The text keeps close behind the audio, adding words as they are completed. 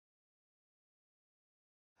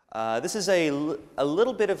This is a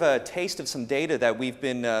little bit of a taste of some data that we've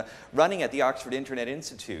been running at the Oxford Internet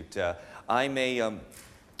Institute. I'm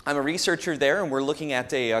a researcher there, and we're looking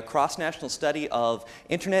at a cross-national study of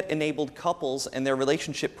Internet-enabled couples and their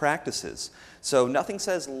relationship practices. So nothing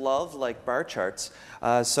says love like bar charts.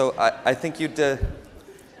 So I think you'd,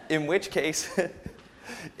 in which case,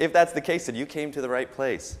 if that's the case, then you came to the right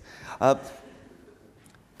place.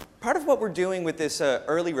 Part of what we're doing with this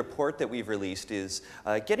early report that we've released is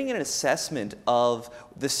getting an assessment of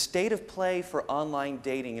the state of play for online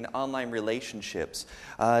dating and online relationships.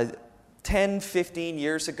 10, 15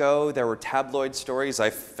 years ago, there were tabloid stories,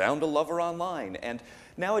 I found a lover online. And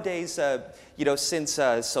nowadays, since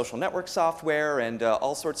social network software and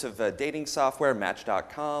all sorts of dating software,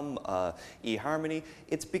 Match.com, eHarmony,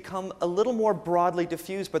 it's become a little more broadly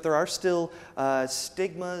diffused, but there are still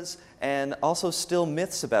stigmas and also still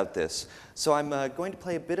myths about this. So I'm going to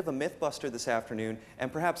play a bit of a mythbuster this afternoon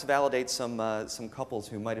and perhaps validate some couples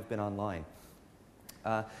who might have been online.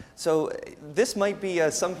 So this might be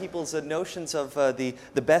some people's notions of the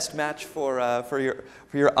best match for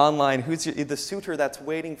your online. Who's the suitor that's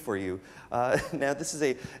waiting for you? Now this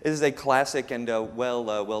is a classic and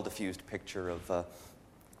well diffused picture of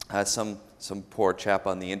some poor chap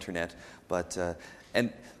on the internet. But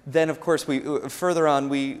and then of course further on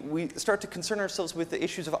we start to concern ourselves with the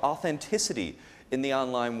issues of authenticity in the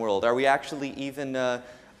online world. Are we actually even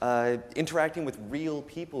interacting with real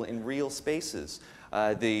people in real spaces?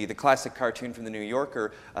 The classic cartoon from the New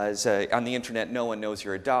Yorker is on the internet, no one knows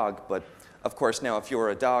you're a dog, but of course now if you're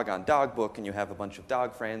a dog on Dogbook and you have a bunch of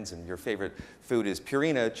dog friends and your favorite food is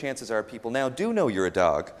Purina, chances are people now do know you're a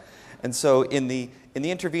dog. And so in the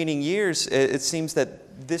intervening years, it seems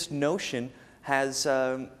that this notion has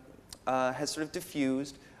sort of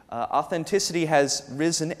diffused, authenticity has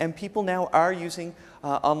risen, and people now are using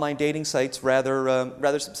online dating sites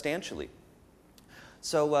rather substantially.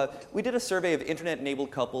 So we did a survey of Internet-enabled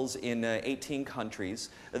couples in 18 countries.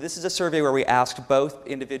 This is a survey where we asked both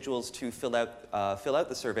individuals to fill out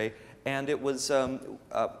the survey, and it was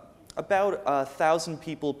about 1,000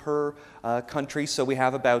 people per country, so we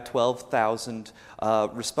have about 12,000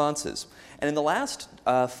 responses. And in the last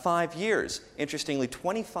 5 years, interestingly,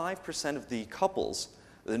 25% of the couples,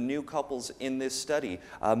 the new couples in this study,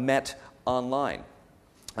 met online.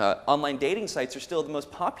 Online dating sites are still the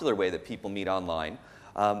most popular way that people meet online.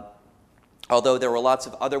 Although there were lots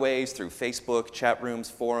of other ways through Facebook, chat rooms,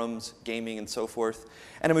 forums, gaming, and so forth.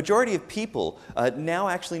 And a majority of people now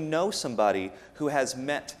actually know somebody who has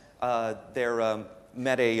met a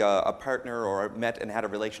partner or met and had a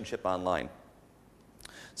relationship online.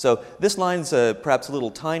 So this line's perhaps a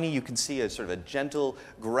little tiny. You can see a sort of a gentle,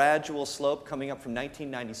 gradual slope coming up from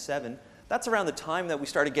 1997. That's around the time that we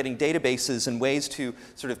started getting databases and ways to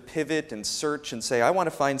sort of pivot and search and say, I want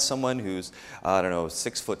to find someone who's,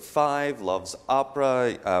 6'5", loves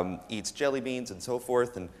opera, eats jelly beans and so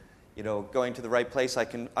forth, and going to the right place, I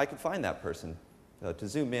can find that person. To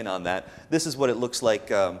zoom in on that, this is what it looks like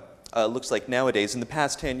nowadays. In the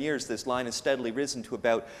past 10 years, this line has steadily risen to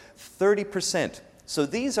about 30%. So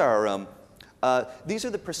these are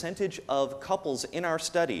the percentage of couples in our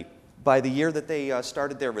study by the year that they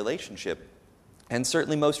started their relationship. And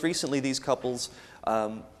certainly most recently, these couples,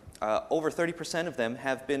 over 30% of them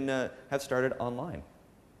have started online.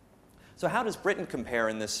 So how does Britain compare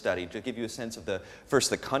in this study? To give you a sense of the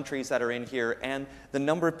countries that are in here and the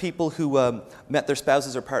number of people who met their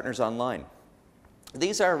spouses or partners online.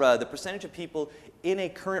 These are the percentage of people in a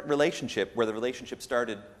current relationship where the relationship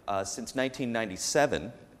started since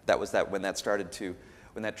 1997. That was when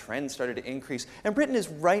that trend started to increase. And Britain is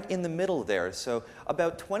right in the middle there. So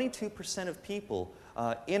about 22% of people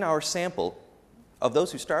in our sample, of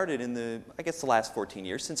those who started in the last 14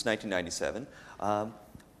 years, since 1997,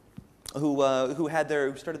 who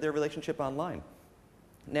started their relationship online.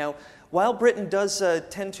 Now, while Britain does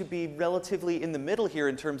tend to be relatively in the middle here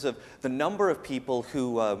in terms of the number of people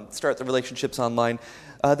who start their relationships online,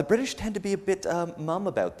 the British tend to be a bit mum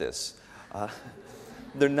about this.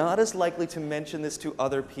 They're not as likely to mention this to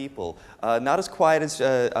other people, not as quiet as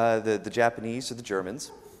the Japanese or the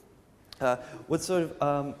Germans. What's sort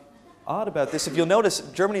of odd about this, if you'll notice,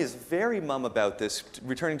 Germany is very mum about this.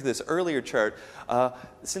 Returning to this earlier chart,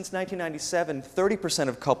 since 1997, 30%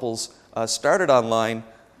 of couples started online,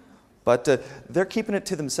 but they're keeping it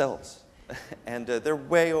to themselves, and they're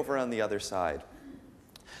way over on the other side.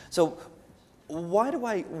 So why do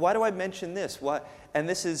I mention this? And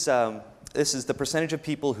this is the percentage of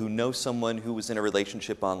people who know someone who was in a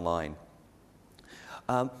relationship online.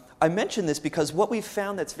 I mention this because what we've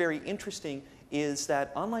found that's very interesting is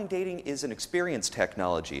that online dating is an experience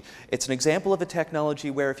technology. It's an example of a technology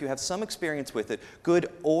where if you have some experience with it, good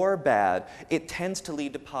or bad, it tends to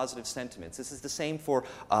lead to positive sentiments. This is the same for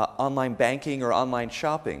online banking or online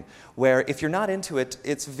shopping, where if you're not into it,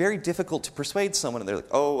 it's very difficult to persuade someone, and they're like,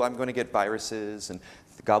 oh, I'm going to get viruses, and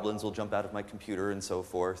the goblins will jump out of my computer and so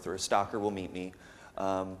forth, or a stalker will meet me,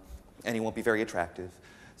 and he won't be very attractive.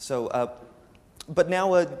 So, but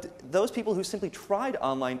now those people who simply tried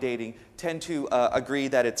online dating tend to agree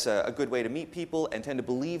that it's a good way to meet people and tend to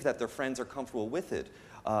believe that their friends are comfortable with it.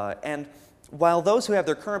 And while those who have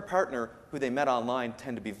their current partner who they met online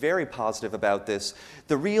tend to be very positive about this,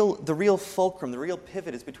 the real fulcrum, the real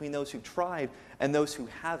pivot is between those who've tried and those who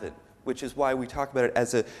haven't, which is why we talk about it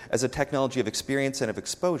as a technology of experience and of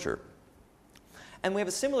exposure. And we have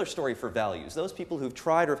a similar story for values. Those people who've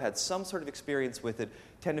tried or have had some sort of experience with it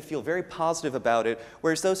tend to feel very positive about it,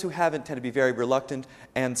 whereas those who haven't tend to be very reluctant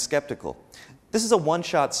and skeptical. This is a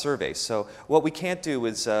one-shot survey, so what we can't do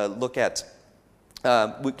is we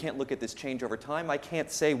can't look at this change over time. I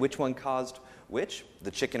can't say which one caused which,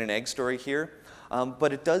 the chicken and egg story here,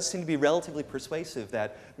 but it does seem to be relatively persuasive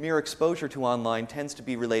that mere exposure to online tends to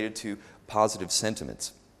be related to positive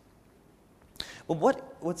sentiments. Well,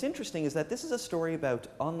 what's interesting is that this is a story about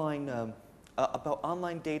online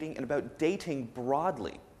dating and about dating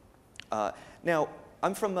broadly. Now,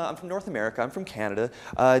 I'm from North America. I'm from Canada.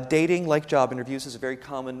 Dating, like job interviews, is a very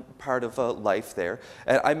common part of life there.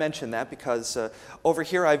 And I mention that because over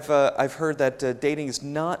here I've heard that dating is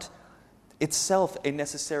not itself a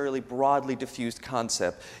necessarily broadly diffused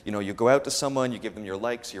concept. You know, you go out to someone, you give them your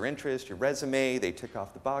likes, your interests, your resume, they tick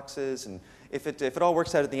off the boxes, and if it all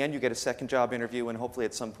works out at the end, you get a second job interview, and hopefully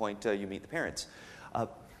at some point you meet the parents.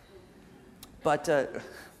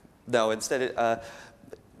 No, instead,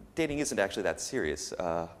 dating isn't actually that serious,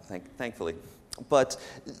 thankfully. But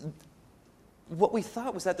what we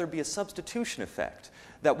thought was that there'd be a substitution effect,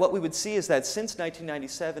 that what we would see is that since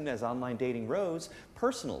 1997, as online dating rose,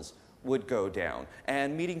 personals would go down,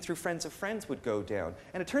 and meeting through friends of friends would go down.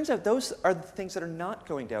 And it turns out those are the things that are not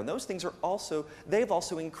going down. Those things they've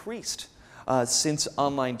also increased since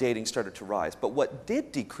online dating started to rise. But what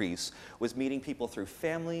did decrease was meeting people through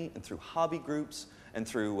family and through hobby groups and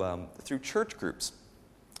through church groups.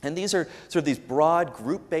 And these are sort of these broad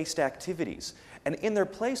group-based activities. And in their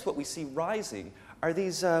place, what we see rising are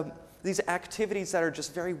these activities that are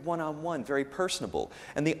just very one-on-one, very personable.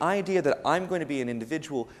 And the idea that I'm going to be an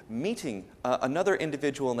individual meeting another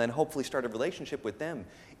individual and then hopefully start a relationship with them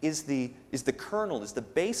is the kernel, is the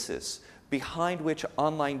basis behind which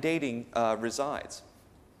online dating resides.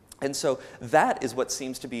 And so that is what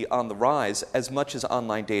seems to be on the rise as much as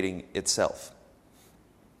online dating itself.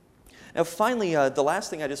 Now finally, the last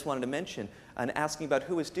thing I just wanted to mention, and asking about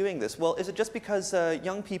who is doing this. Well, is it just because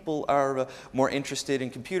young people are more interested in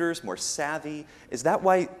computers, more savvy? Is that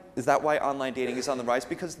why online dating is on the rise?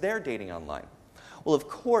 Because they're dating online. Well, of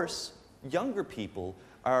course, younger people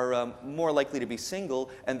are more likely to be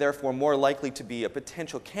single and therefore more likely to be a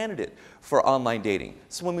potential candidate for online dating.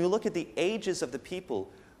 So when we look at the ages of the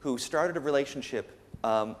people who started a relationship,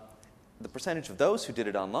 the percentage of those who did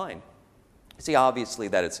it online, see obviously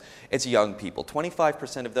that it's young people.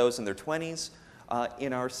 25% of those in their 20s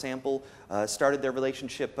in our sample started their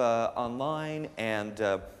relationship online, and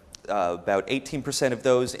about 18% of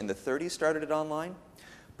those in the 30s started it online.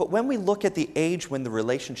 But when we look at the age when the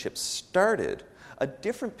relationship started, a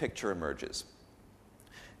different picture emerges.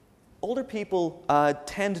 Older people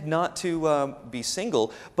tend not to be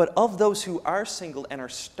single, but of those who are single and are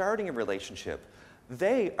starting a relationship,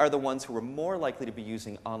 they are the ones who are more likely to be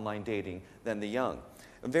using online dating than the young.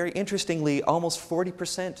 And very interestingly, almost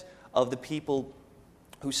 40% of the people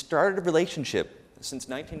who started a relationship since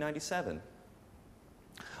 1997,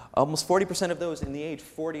 almost 40% of those in the age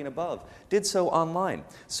 40 and above did so online.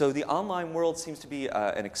 So the online world seems to be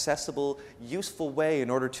an accessible, useful way in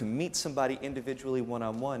order to meet somebody individually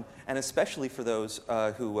one-on-one, and especially for those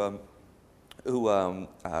who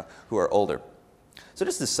are older. So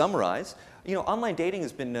just to summarize, online dating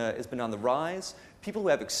has been on the rise. People who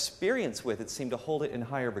have experience with it seem to hold it in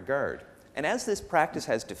higher regard. And as this practice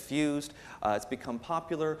has diffused, it's become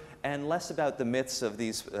popular, and less about the myths of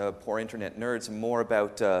these poor internet nerds, and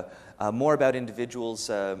more about individuals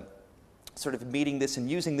sort of meeting this and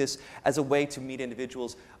using this as a way to meet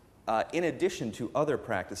individuals in addition to other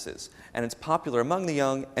practices. And it's popular among the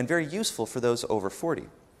young and very useful for those over 40.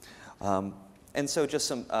 And so just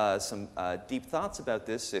some deep thoughts about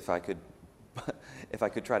this, if I could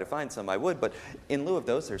try to find some, I would, but in lieu of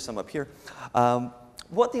those, there's some up here.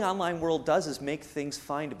 What the online world does is make things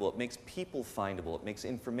findable. It makes people findable. It makes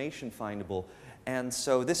information findable. And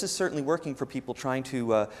so this is certainly working for people trying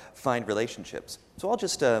to find relationships. So I'll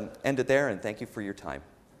just end it there, and thank you for your time.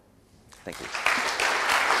 Thank you.